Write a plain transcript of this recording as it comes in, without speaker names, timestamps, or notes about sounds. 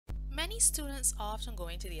Many students often go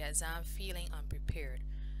into the exam feeling unprepared,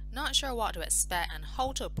 not sure what to expect and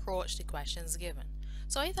how to approach the questions given.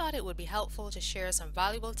 So I thought it would be helpful to share some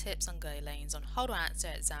valuable tips and guidelines on how to answer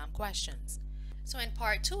exam questions. So in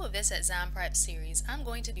part 2 of this exam prep series, I'm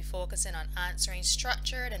going to be focusing on answering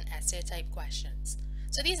structured and essay type questions.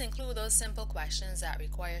 So these include those simple questions that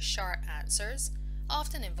require short answers,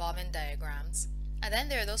 often involving diagrams, and then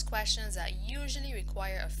there are those questions that usually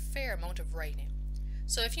require a fair amount of writing.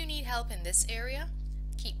 So if you need help in this area,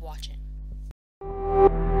 keep watching.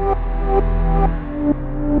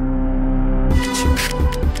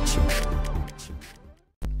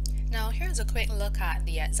 Now here's a quick look at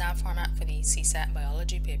the exam format for the CSEC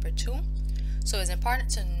Biology Paper 2. So it's important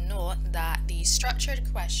to note that the structured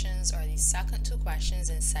questions are the second two questions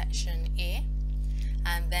in section A,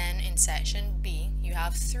 and then in section B you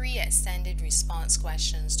have 3 extended response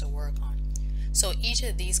questions to work on. So each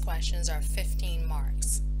of these questions are 15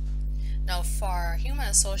 marks. Now for human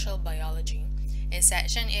and social biology, in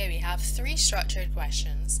section A we have 3 structured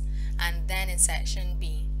questions, and then in section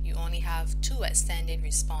B you only have 2 extended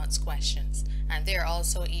response questions, and they're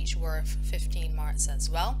also each worth 15 marks as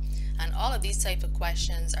well. And all of these type of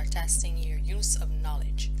questions are testing your use of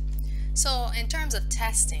knowledge. So in terms of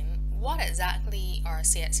testing, what exactly are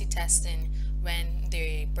CXC testing when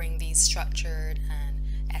they bring these structured and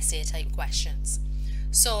essay type questions?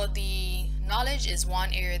 So the knowledge is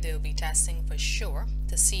one area they'll be testing for sure,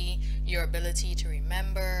 to see your ability to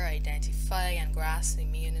remember, identify and grasp the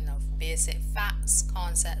meaning of basic facts,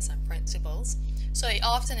 concepts and principles. So it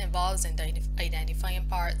often involves identifying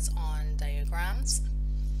parts on diagrams.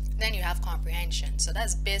 Then you have comprehension. So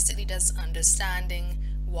that's basically just understanding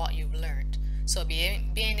what you've learned. So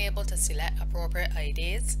being able to select appropriate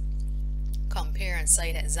ideas, compare and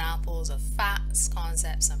cite examples of facts,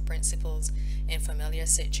 concepts and principles in familiar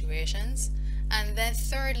situations. And then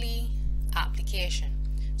thirdly, application.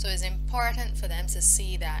 So it's important for them to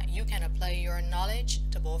see that you can apply your knowledge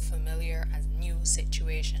to both familiar and new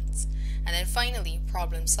situations. And then finally,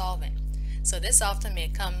 problem solving. So this often may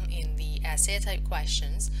come in the essay type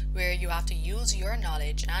questions where you have to use your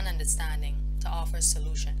knowledge and understanding to offer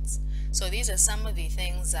solutions. So these are some of the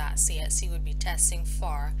things that CXC would be testing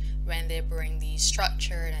for when they bring the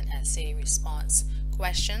structured and essay response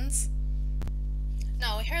questions.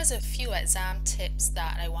 Now here's a few exam tips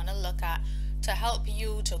that I want to look at to help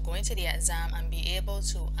you to go into the exam and be able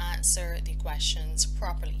to answer the questions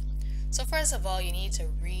properly. So first of all, you need to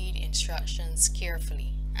read instructions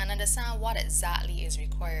carefully and understand what exactly is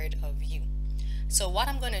required of you. So what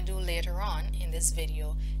I'm going to do later on in this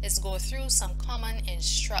video is go through some common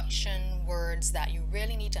instruction words that you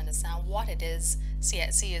really need to understand what it is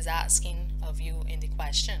CXC is asking of you in the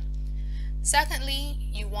question. Secondly,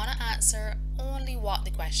 you want to answer only what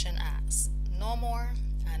the question asks, no more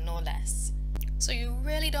and no less. So you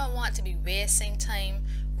really don't want to be wasting time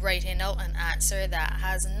writing out an answer that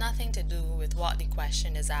has nothing to do with what the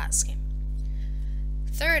question is asking.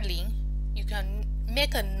 Thirdly, you can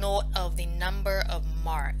make a note of the number of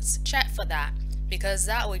marks. Check for that, because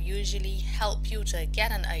that would usually help you to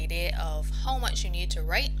get an idea of how much you need to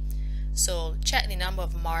write. So check the number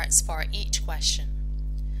of marks for each question.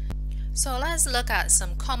 So let's look at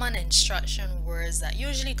some common instruction words that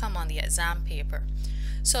usually come on the exam paper.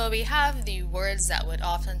 So we have the words that would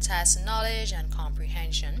often test knowledge and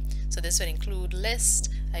comprehension. So this would include list,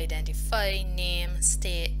 identify, name,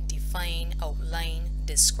 state, define, outline,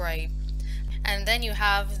 describe. And then you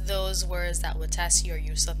have those words that would test your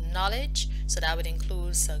use of knowledge. So that would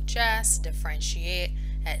include suggest, differentiate,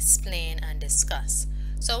 explain, and discuss.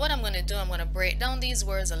 So what I'm going to do, I'm going to break down these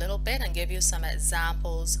words a little bit and give you some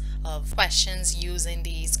examples of questions using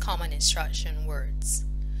these common instruction words.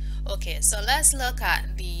 Okay, so let's look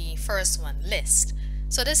at the first one, list.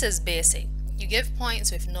 So this is basic. You give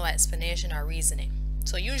points with no explanation or reasoning.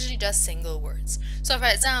 So usually just single words. So for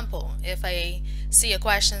example, if I see a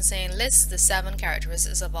question saying list the 7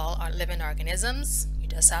 characteristics of all living organisms, you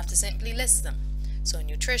just have to simply list them. So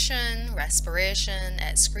nutrition, respiration,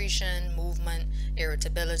 excretion, movement,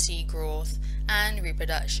 irritability, growth, and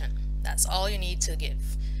reproduction. That's all you need to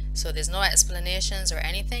give. So there's no explanations or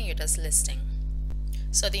anything, you're just listing.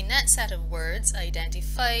 So the next set of words,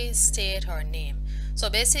 identify, state, or name. So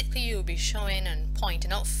basically you'll be showing and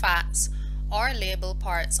pointing out facts or label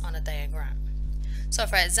parts on a diagram. So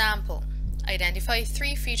for example, identify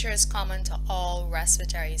 3 features common to all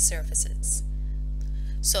respiratory surfaces.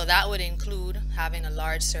 So that would include having a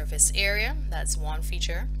large surface area, that's one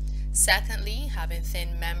feature. Secondly, having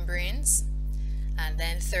thin membranes. And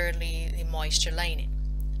then thirdly, the moisture lining.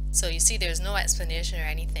 So you see there's no explanation or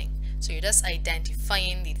anything. So you're just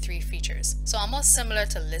identifying the three features. So almost similar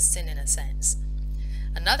to listing in a sense.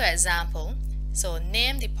 Another example, so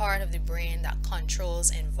name the part of the brain that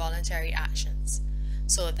controls involuntary actions.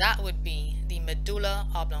 So that would be the medulla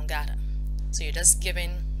oblongata. So you're just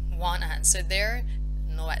giving one answer there,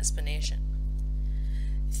 no explanation.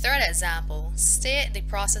 Third example, state the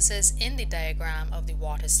processes in the diagram of the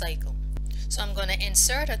water cycle. So I'm going to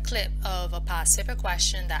insert a clip of a past paper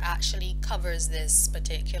question that actually covers this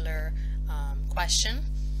particular question.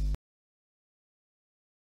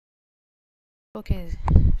 Okay,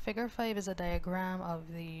 figure 5 is a diagram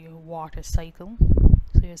of the water cycle.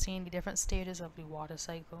 So you're seeing the different stages of the water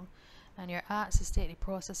cycle, and you're asked to state the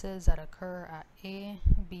processes that occur at A,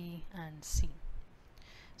 B, and C.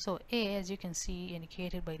 So A, as you can see,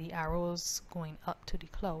 indicated by the arrows going up to the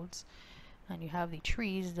clouds, and you have the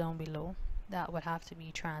trees down below. That would have to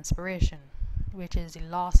be transpiration, which is the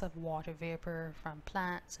loss of water vapor from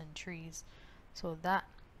plants and trees. So that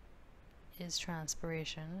is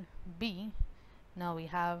transpiration. B, now we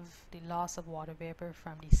have the loss of water vapor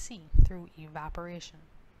from the sea through evaporation.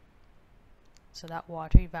 So that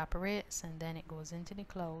water evaporates and then it goes into the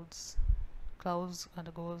clouds. Clouds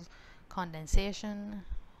undergoes condensation,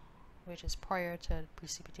 which is prior to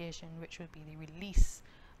precipitation, which would be the release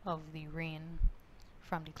of the rain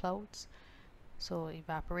from the clouds. So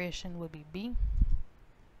evaporation would be B.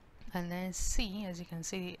 And then C, as you can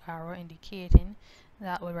see the arrow indicating,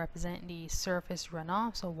 that would represent the surface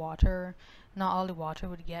runoff. So water, not all the water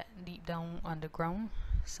would get deep down underground.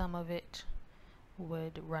 Some of it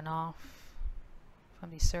would run off from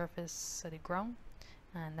the surface of the ground,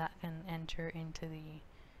 and that can enter into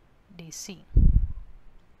the sea.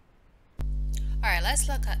 Alright, let's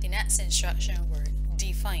look at the next instruction word,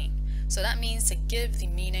 define. So that means to give the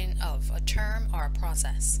meaning of a term or a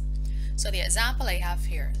process. So the example I have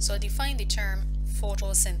here, so define the term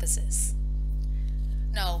photosynthesis.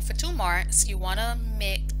 Now for 2 marks, you want to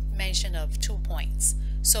make mention of 2 points.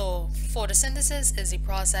 So photosynthesis is the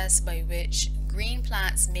process by which green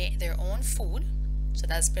plants make their own food. So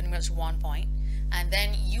that's pretty much 1 point. And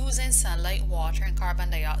then using sunlight, water, and carbon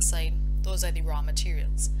dioxide, those are the raw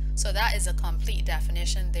materials. So that is a complete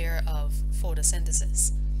definition there of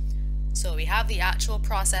photosynthesis. So we have the actual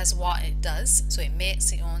process, what it does. So it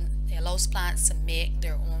allows plants to make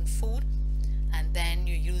their own food, and then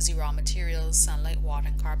you use the raw materials, sunlight, water,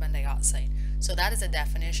 and carbon dioxide. So that is a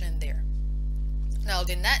definition there. Now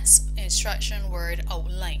the next instruction word,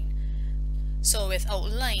 outline. So with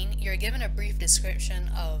outline, you're given a brief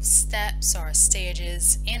description of steps or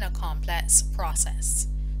stages in a complex process.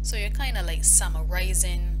 So you're kind of like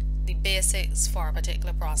summarizing the basics for a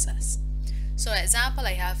particular process. So example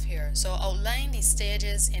I have here, so outline the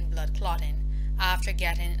stages in blood clotting after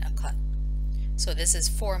getting a cut. So this is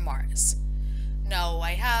 4 marks. Now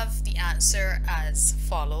I have the answer as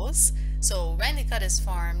follows. So when the cut is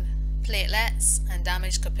formed, platelets and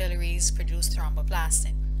damaged capillaries produce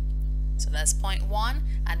thromboplastin. So that's point 1,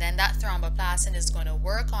 and then that thromboplastin is going to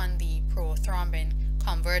work on the prothrombin,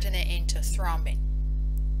 converting it into thrombin.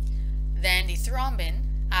 Then the thrombin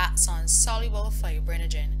acts on soluble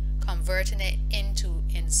fibrinogen, converting it into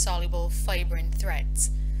insoluble fibrin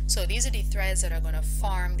threads. So these are the threads that are going to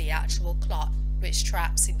form the actual clot which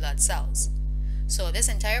traps the blood cells. So this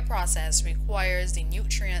entire process requires the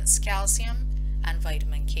nutrients calcium and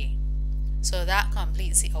vitamin K. So that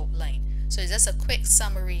completes the outline. So it's just a quick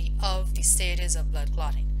summary of the stages of blood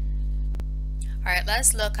clotting. Alright,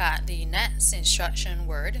 let's look at the next instruction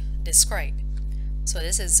word, describe. So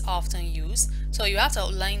this is often used. So you have to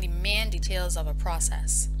outline the main details of a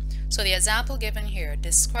process. So the example given here,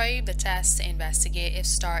 describe the test to investigate if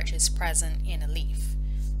starch is present in a leaf.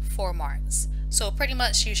 4 marks. So pretty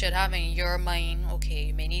much you should have in your mind, okay,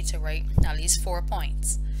 you may need to write at least 4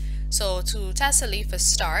 points. So to test a leaf for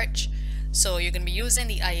starch, so you're going to be using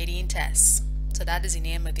the iodine test. So that is the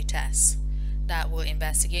name of the test that will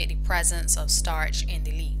investigate the presence of starch in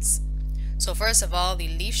the leaves. So first of all, the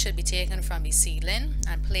leaf should be taken from the seedling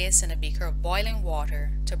and placed in a beaker of boiling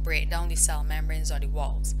water to break down the cell membranes or the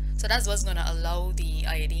walls. So that's what's going to allow the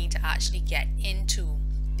iodine to actually get into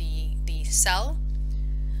the cell.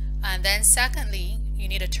 And then secondly, you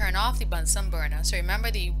need to turn off the Bunsen burner. So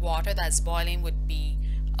remember, the water that's boiling would be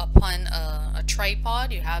upon a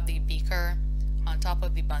tripod. You have the beaker on top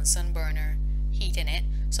of the Bunsen burner heating it.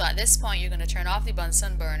 So at this point, you're going to turn off the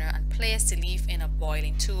Bunsen burner and place the leaf in a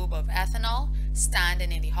boiling tube of ethanol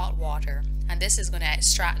standing in the hot water, and this is going to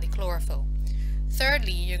extract the chlorophyll.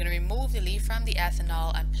 Thirdly, you're going to remove the leaf from the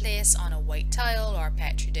ethanol and place on a white tile or a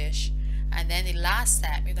petri dish. And then the last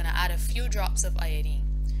step, you're going to add a few drops of iodine.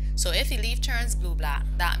 So if the leaf turns blue-black,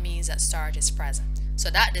 that means that starch is present. So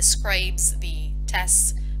that describes the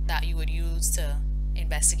tests that you would use to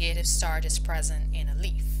investigate if starch is present in a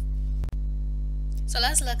leaf. So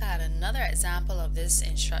let's look at another example of this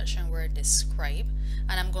instruction word describe,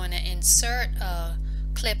 and I'm going to insert a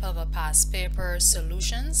clip of a past paper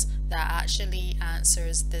solutions that actually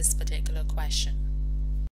answers this particular question.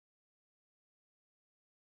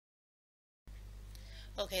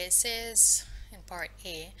 Okay, it says in part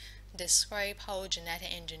A, describe how genetic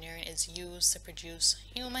engineering is used to produce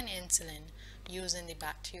human insulin using the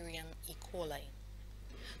bacterium E. coli.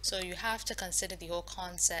 So you have to consider the whole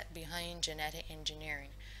concept behind genetic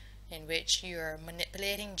engineering, in which you're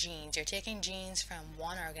manipulating genes. You're taking genes from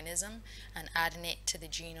one organism and adding it to the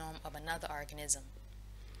genome of another organism.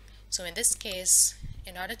 So in this case,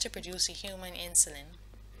 in order to produce a human insulin,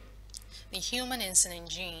 the human insulin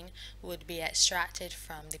gene would be extracted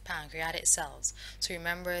from the pancreatic cells. So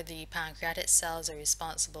remember, the pancreatic cells are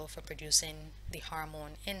responsible for producing the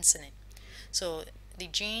hormone insulin. So the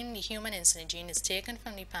human insulin gene is taken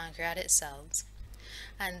from the pancreatic cells,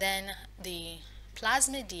 and then the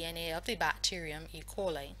plasmid DNA of the bacterium E.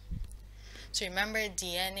 coli. So remember, the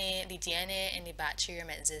DNA in the bacterium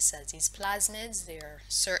exists as these plasmids. They are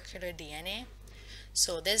circular DNA.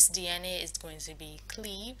 So this DNA is going to be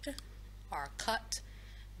cleaved or cut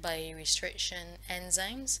by restriction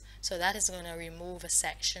enzymes. So that is going to remove a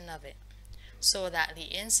section of it, so that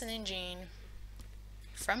the insulin gene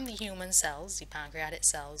from the human cells, the pancreatic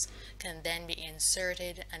cells, can then be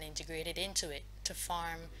inserted and integrated into it to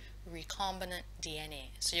form recombinant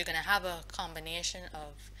DNA. So you're going to have a combination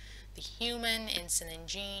of the human insulin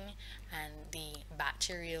gene and the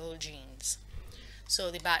bacterial genes. So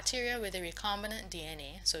the bacteria with the recombinant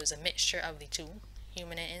DNA, so it's a mixture of the two,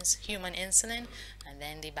 human insulin and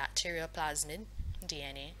then the bacterial plasmid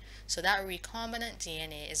DNA. So that recombinant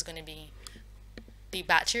DNA is going to be, the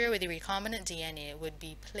bacteria with the recombinant DNA would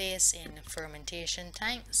be placed in fermentation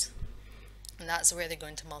tanks, and that's where they're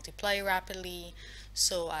going to multiply rapidly.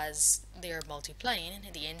 So as they're multiplying,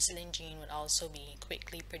 the insulin gene would also be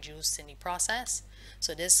quickly produced in the process.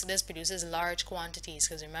 So this produces large quantities,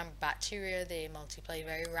 because remember, bacteria, they multiply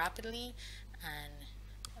very rapidly and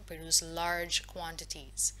produce large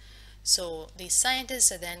quantities. So the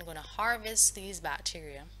scientists are then going to harvest these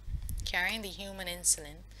bacteria carrying the human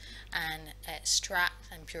insulin and extract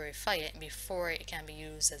and purify it before it can be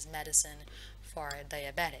used as medicine for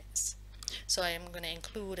diabetics. So I'm going to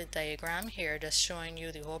include a diagram here just showing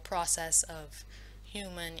you the whole process of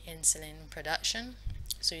human insulin production.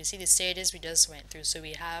 So you see the stages we just went through. So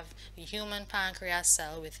we have the human pancreas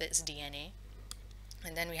cell with its DNA,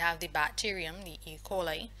 and then we have the bacterium, the E.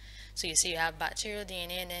 coli. So you see you have bacterial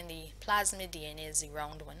DNA, and then the plasmid DNA is the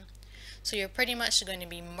round one. So you're pretty much going to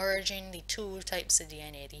be merging the two types of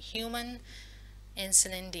DNA, the human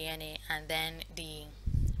insulin DNA and then the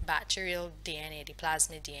bacterial DNA, the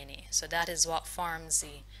plasmid DNA. So that is what forms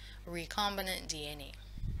the recombinant DNA.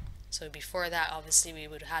 So before that, obviously, we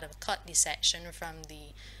would have cut the section from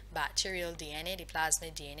the bacterial DNA, the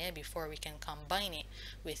plasmid DNA, before we can combine it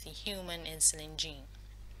with the human insulin gene.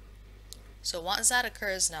 So once that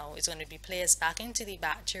occurs now, it's going to be placed back into the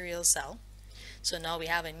bacterial cell. So now we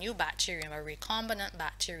have a new bacterium, a recombinant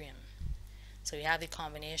bacterium. So we have the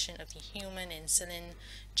combination of the human insulin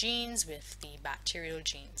genes with the bacterial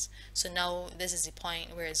genes. So now this is the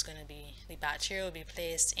point where it's going to be, the bacteria will be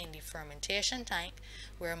placed in the fermentation tank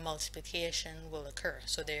where multiplication will occur.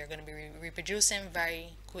 So they're going to be reproducing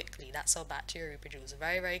very quickly. That's how bacteria reproduce,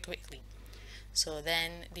 very, very quickly. So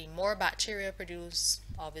then the more bacteria produce,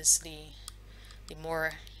 obviously, the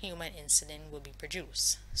more human insulin will be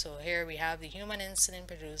produced. So here we have the human insulin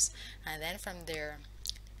produced, and then from there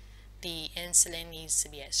the insulin needs to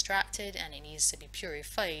be extracted and it needs to be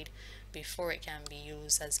purified before it can be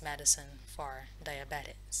used as medicine for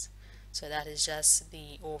diabetics. So that is just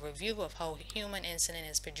the overview of how human insulin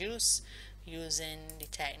is produced using the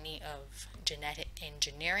technique of genetic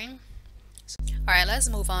engineering. Alright, let's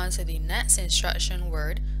move on to the next instruction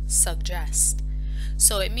word, suggest.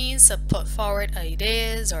 So it means to put forward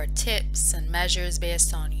ideas or tips and measures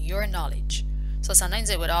based on your knowledge. So sometimes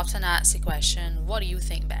it would often ask the question, what do you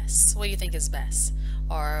think best? What do you think is best?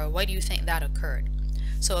 Or why do you think that occurred?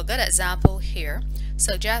 So a good example here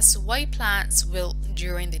suggests why plants wilt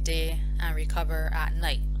during the day and recover at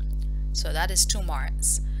night. So that is 2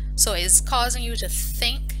 marks. So it's causing you to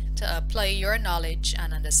think, to apply your knowledge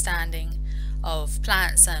and understanding of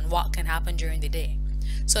plants and what can happen during the day.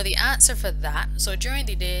 So the answer for that, so during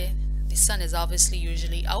the day, the sun is obviously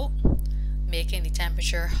usually out, making the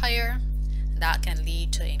temperature higher. That can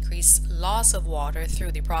lead to increased loss of water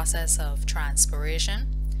through the process of transpiration,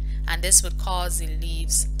 and this would cause the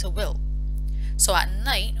leaves to wilt. So at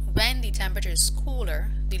night, when the temperature is cooler,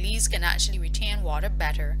 the leaves can actually retain water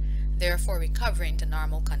better, therefore recovering to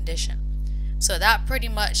normal condition. So that pretty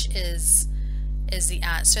much is the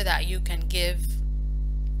answer that you can give,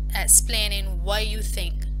 explaining why you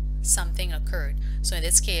think something occurred. So in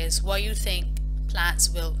this case, why you think plants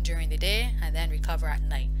wilt during the day and then recover at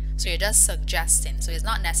night. So you're just suggesting. So it's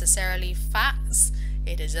not necessarily facts,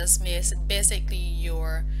 it is just basically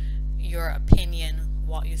your opinion,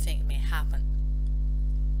 what you think may happen.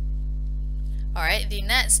 Alright, the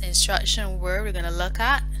next instruction word we're going to look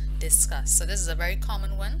at, discuss. So this is a very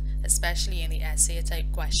common one, especially in the essay type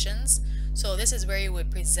questions. So this is where you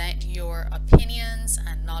would present your opinions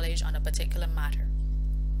and knowledge on a particular matter.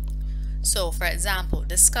 So for example,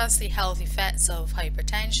 discuss the health effects of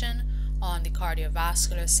hypertension on the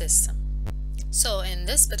cardiovascular system. So in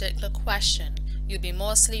this particular question, you'll be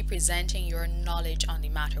mostly presenting your knowledge on the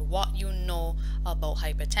matter, what you know about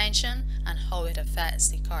hypertension and how it affects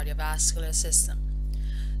the cardiovascular system.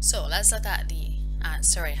 So let's look at the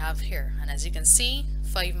answer I have here, and as you can see,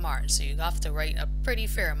 5 marks, so you have to write a pretty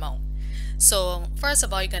fair amount. So first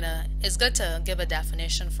of all, it's good to give a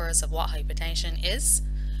definition first of what hypertension is.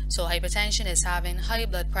 So hypertension is having high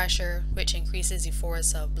blood pressure, which increases the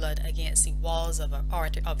force of blood against the walls of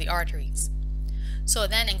the arteries. So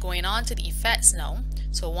then in going on to the effects now,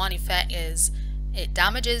 so one effect is it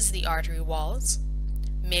damages the artery walls,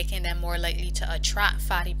 making them more likely to attract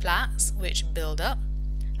fatty plaques, which build up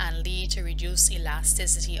and lead to reduced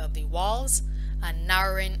elasticity of the walls and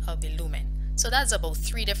narrowing of the lumen. So that's about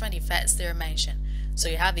 3 different effects there mentioned. So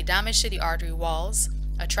you have the damage to the artery walls,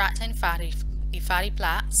 attracting the fatty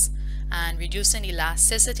plaques, and reducing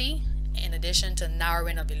elasticity, in addition to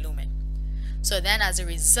narrowing of the lumen. So then as a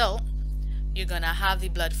result, you're going to have the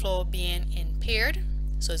blood flow being impaired,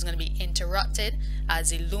 so it's going to be interrupted as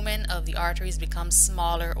the lumen of the arteries becomes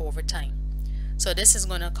smaller over time. So this is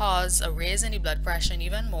going to cause a raise in the blood pressure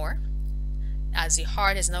even more, as the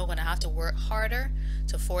heart is now going to have to work harder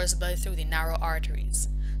to force blood through the narrow arteries.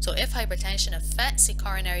 So if hypertension affects the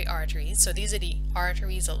coronary arteries, so these are the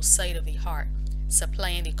arteries outside of the heart,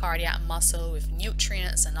 supplying the cardiac muscle with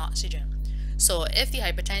nutrients and oxygen. So if the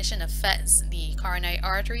hypertension affects the coronary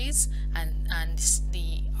arteries and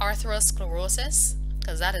the atherosclerosis,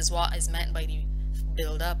 because that is what is meant by the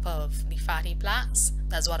buildup of the fatty plaques,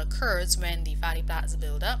 that's what occurs when the fatty plaques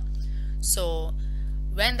build up. So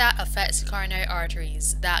when that affects the coronary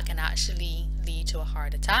arteries, that can actually lead to a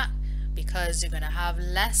heart attack, because you're going to have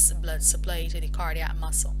less blood supply to the cardiac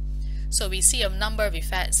muscle. So we see a number of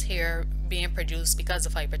effects here being produced because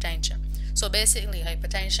of hypertension. So basically,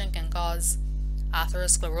 hypertension can cause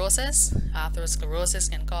atherosclerosis.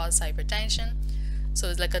 Atherosclerosis can cause hypertension. So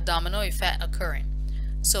it's like a domino effect occurring.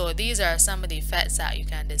 So these are some of the effects that you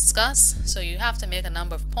can discuss. So you have to make a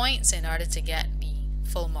number of points in order to get the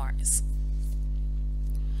full marks.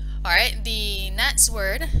 Alright, the next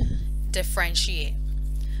word, differentiate.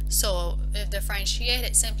 So if differentiate,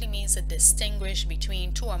 it simply means to distinguish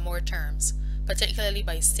between 2 or more terms, particularly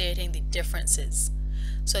by stating the differences.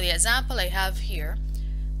 So the example I have here,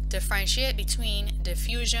 differentiate between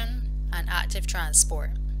diffusion and active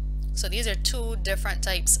transport. So these are 2 different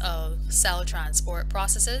types of cell transport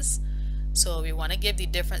processes. So we want to give the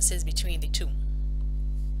differences between the 2.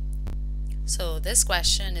 So this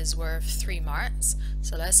question is worth 3 marks.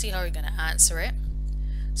 So let's see how we're going to answer it.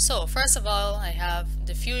 So first of all, I have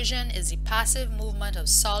diffusion is the passive movement of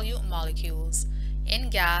solute molecules in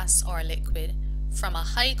gas or liquid from a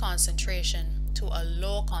high concentration to a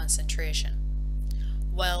low concentration,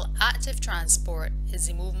 while active transport is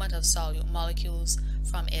the movement of solute molecules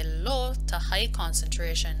from a low to high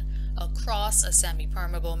concentration across a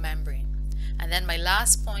semi-permeable membrane. And then my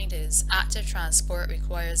last point is active transport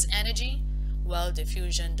requires energy, while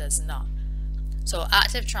diffusion does not. So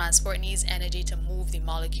active transport needs energy to move the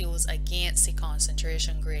molecules against the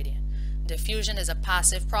concentration gradient. Diffusion is a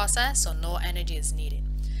passive process, so no energy is needed.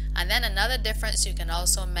 And then another difference you can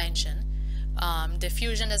also mention,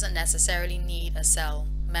 diffusion doesn't necessarily need a cell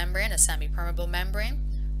membrane, a semi-permeable membrane,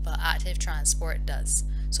 but active transport does.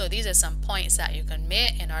 So these are some points that you can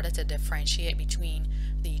make in order to differentiate between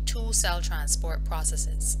the 2 cell transport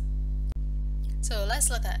processes. So let's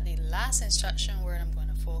look at the last instruction word I'm going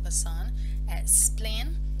to focus on.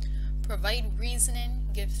 Explain, provide reasoning,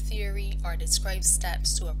 give theory, or describe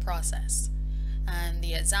steps to a process. And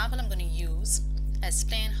the example I'm going to use,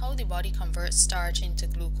 explain how the body converts starch into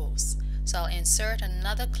glucose. So I'll insert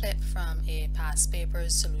another clip from a past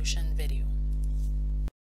papers solution video.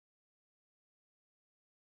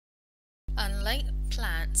 Unlike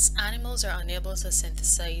plants, animals are unable to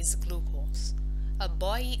synthesize glucose. A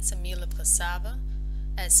boy eats a meal of cassava,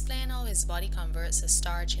 Explain how his body converts the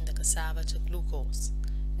starch in the cassava to glucose.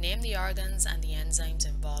 Name the organs and the enzymes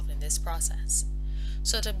involved in this process.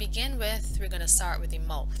 So to begin with, we're going to start with the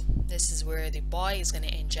mouth. This is where the boy is going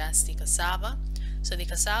to ingest the cassava. So the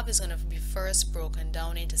cassava is going to be first broken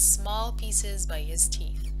down into small pieces by his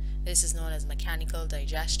teeth. This is known as mechanical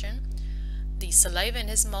digestion. The saliva in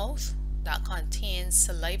his mouth that contains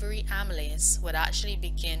salivary amylase would actually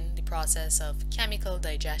begin the process of chemical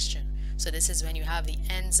digestion. So this is when you have the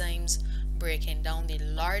enzymes breaking down the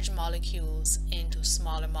large molecules into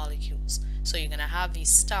smaller molecules. So you're going to have the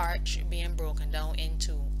starch being broken down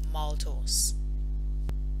into maltose.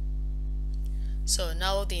 So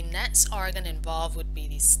now the next organ involved would be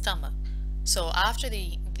the stomach. So after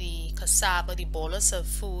the cassava, the bolus of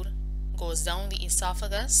food goes down the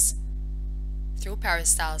esophagus through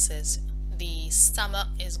peristalsis, the stomach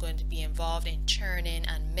is going to be involved in churning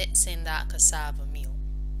and mixing that cassava meal.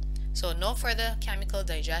 So no further chemical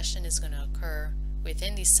digestion is going to occur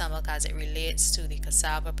within the stomach as it relates to the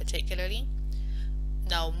cassava particularly.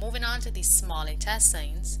 Now moving on to the small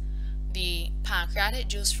intestines, the pancreatic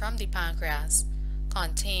juice from the pancreas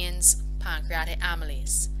contains pancreatic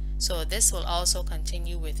amylase. So this will also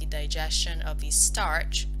continue with the digestion of the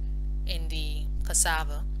starch in the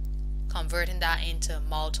cassava, converting that into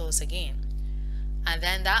maltose again. And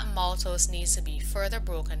then that maltose needs to be further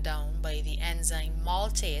broken down by the enzyme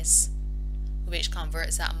maltase, which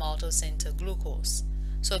converts that maltose into glucose.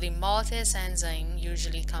 So the maltase enzyme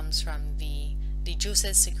usually comes from the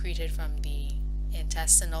juices secreted from the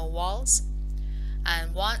intestinal walls.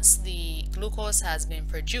 And once the glucose has been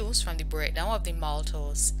produced from the breakdown of the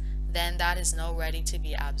maltose, then that is now ready to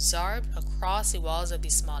be absorbed across the walls of the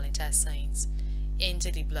small intestines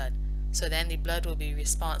into the blood. So then the blood will be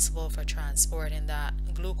responsible for transporting that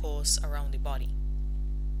glucose around the body.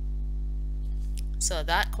 So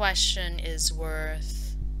that question is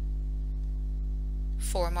worth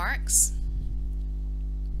 4 marks.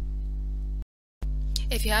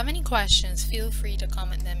 If you have any questions, feel free to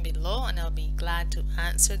comment them below and I'll be glad to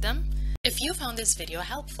answer them. If you found this video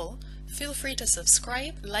helpful, feel free to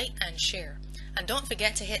subscribe, like, and share. And don't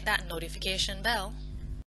forget to hit that notification bell.